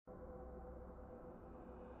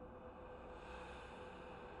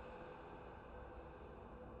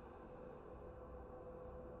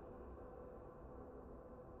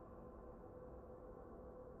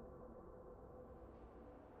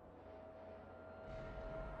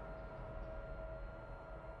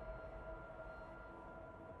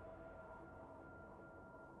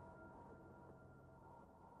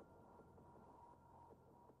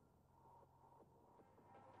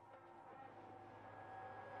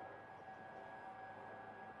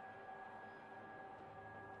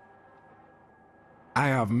I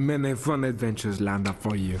have many fun adventures lined up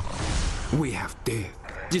for you. We have death,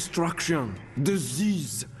 destruction,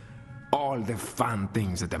 disease, all the fun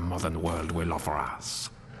things that the modern world will offer us.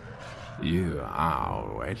 You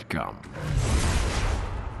are welcome.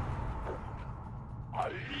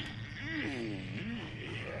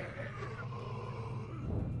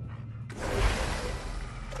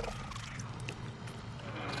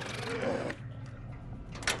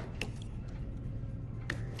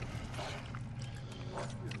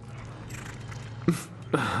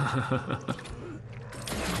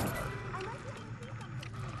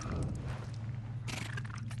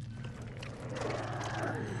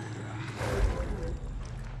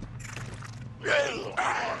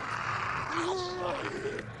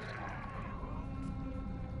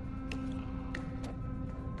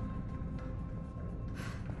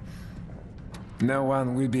 No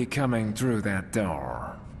one will be coming through that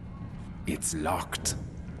door. It's locked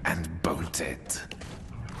and bolted.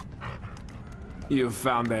 You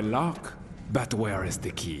found a lock, but where is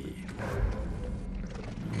the key?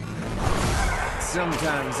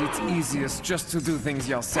 Sometimes it's easiest just to do things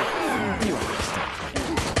yourself. You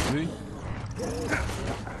understand? Me?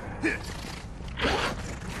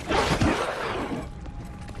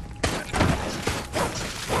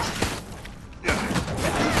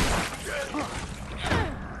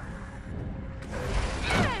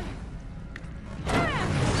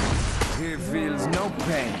 He feels no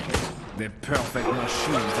pain. The perfect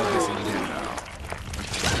machine for this endeavor.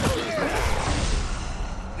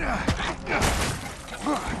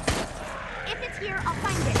 If it's here, I'll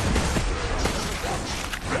find it.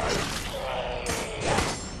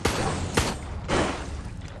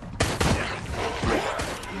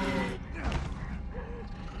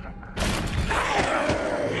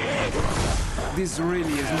 This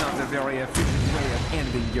really is not a very efficient way of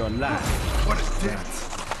ending your life. What is that?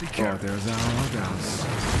 Oh, there's our house.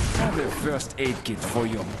 Have a first aid kit for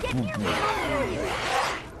your boo-boo.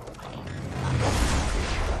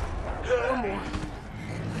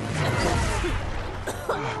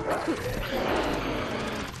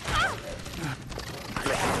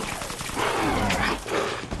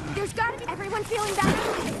 There's gotta be everyone feeling better.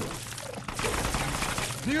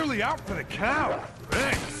 Nearly out for the count.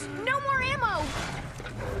 Thanks. No more ammo.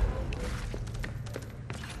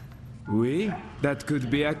 Oui, that could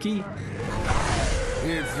be a key.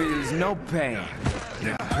 He feels no pain.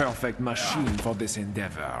 The perfect machine for this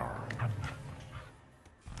endeavor.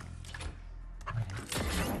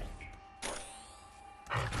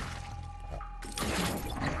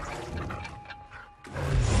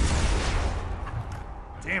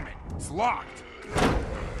 Damn it, it's locked.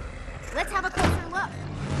 Let's have a closer look.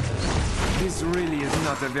 This really is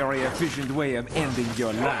not a very efficient way of ending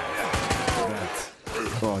your life.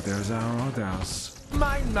 Oh, there's our old house.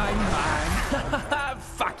 Mine, mine, mine.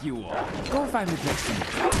 Fuck you all. Go find it next to me.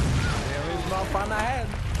 There is more fun ahead.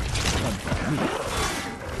 Come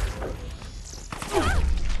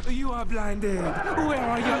for me. You are blinded. Where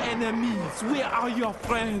are your enemies? Where are your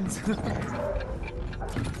friends? Look,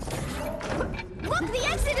 the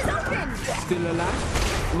exit is open. Still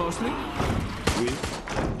alive? Mostly? Oui.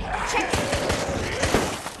 Check.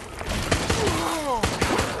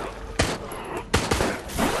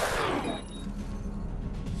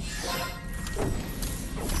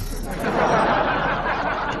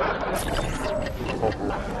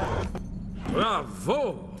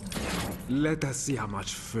 Bravo! Let us see how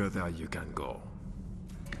much further you can go.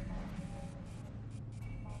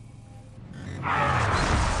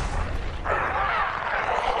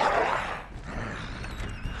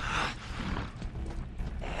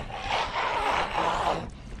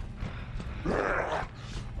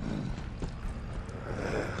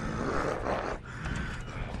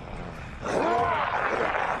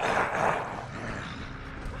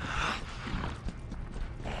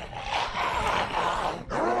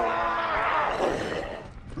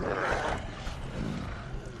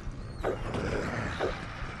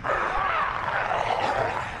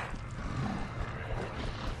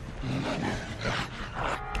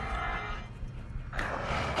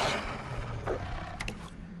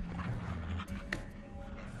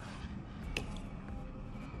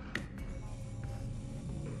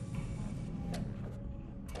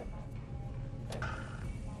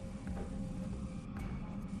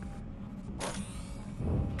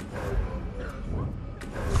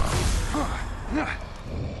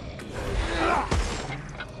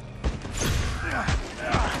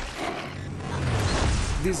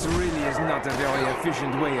 This really is not a very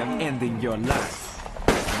efficient way of ending your life.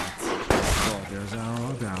 Oh, there's our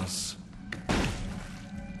old house.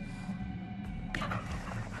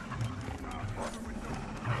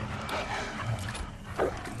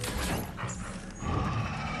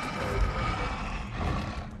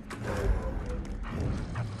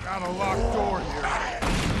 a locked door here.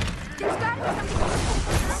 There's gotta be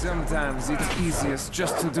something. Sometimes it's easiest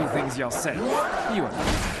just to do things yourself. You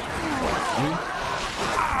understand.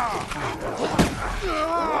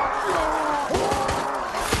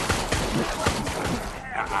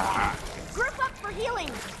 Group up for healing.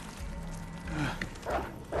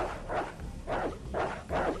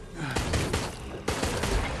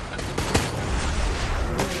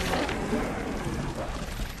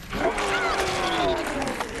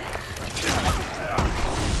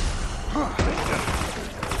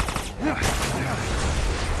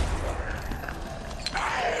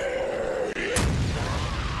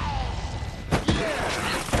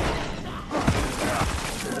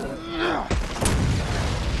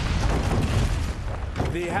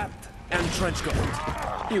 The hat and trench coat.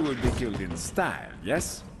 You will be killed in style,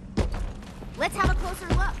 yes? Let's have a closer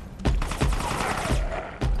look.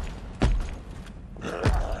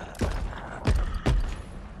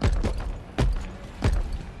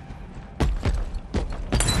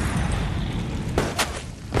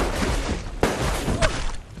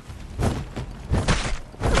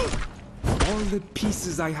 All the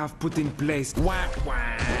pieces I have put in place. Wah,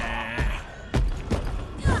 wah.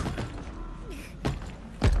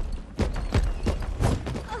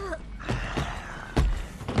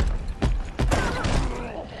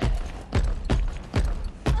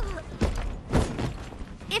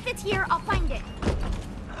 If it's here, I'll find it.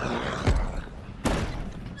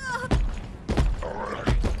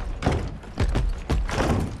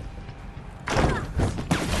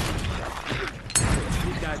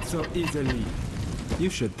 He died so easily. You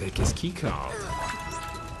should take his key card.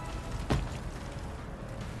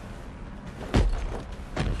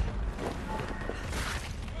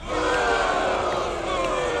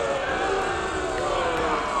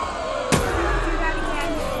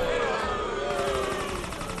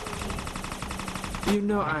 You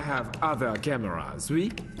know I have other cameras,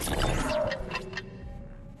 oui?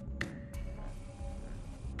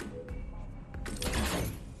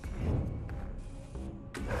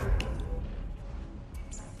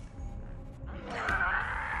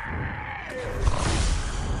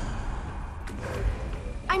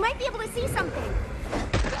 I might be able to see something.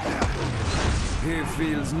 He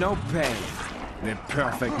feels no pain. The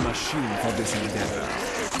perfect machine for this endeavor.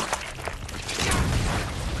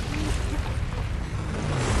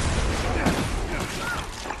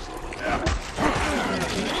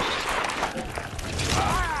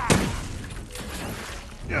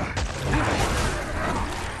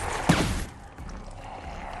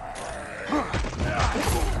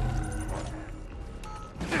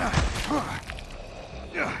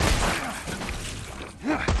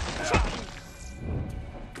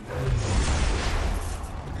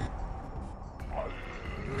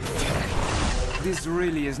 This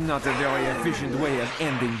really is not a very efficient way of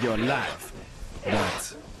ending your life.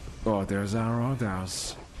 But orders are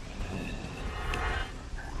orders.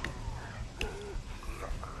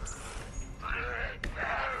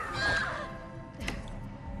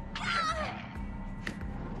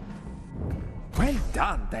 Well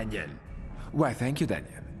done, Daniel. Why, thank you,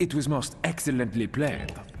 Daniel. It was most excellently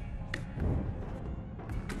played.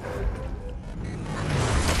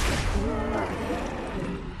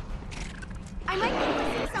 I might be able to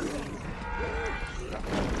see something.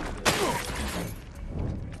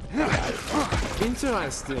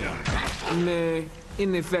 Interesting. Mais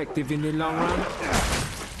ineffective in the long run.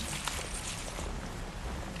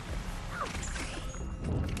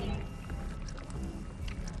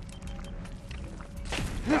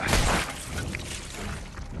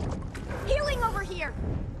 Healing over here.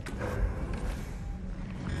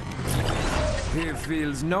 He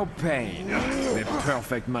feels no pain. The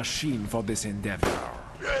perfect machine for this endeavor.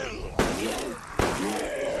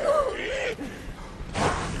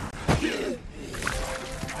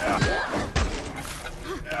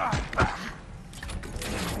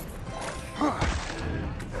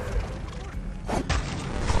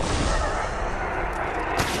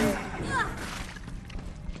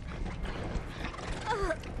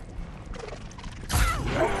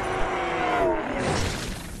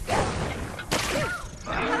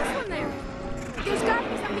 How's one there? There's gotta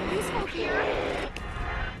be something useful here.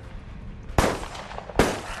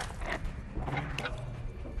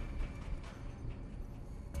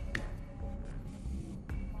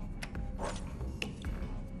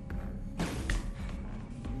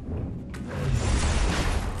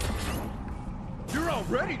 You're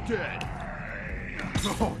already dead!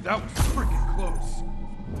 Oh, that was freaking close.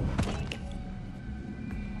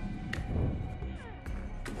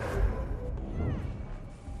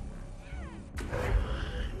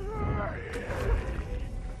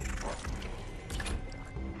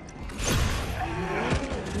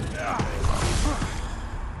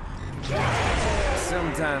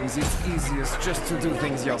 Sometimes it's easiest just to do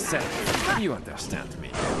things yourself. You understand me.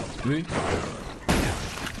 Oui?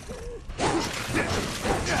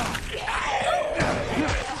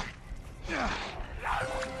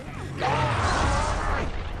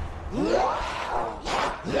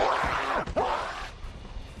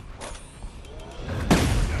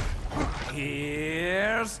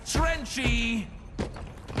 Here's Trenchy!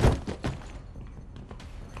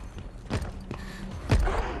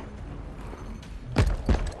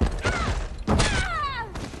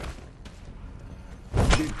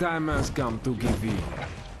 The time has come to give in.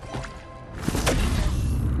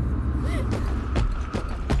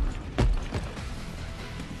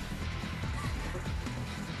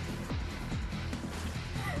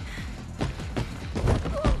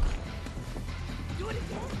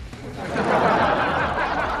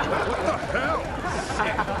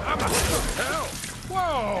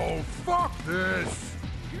 Whoa, fuck this!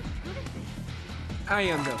 I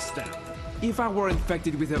understand. If I were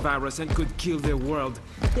infected with a virus and could kill the world,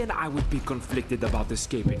 then I would be conflicted about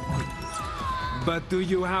escaping quickly. But do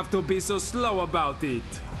you have to be so slow about it?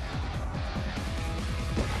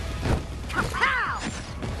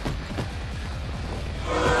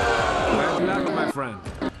 Bad luck, my friend.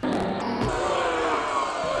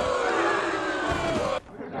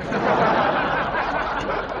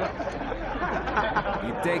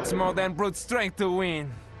 It takes more than brute strength to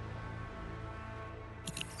win.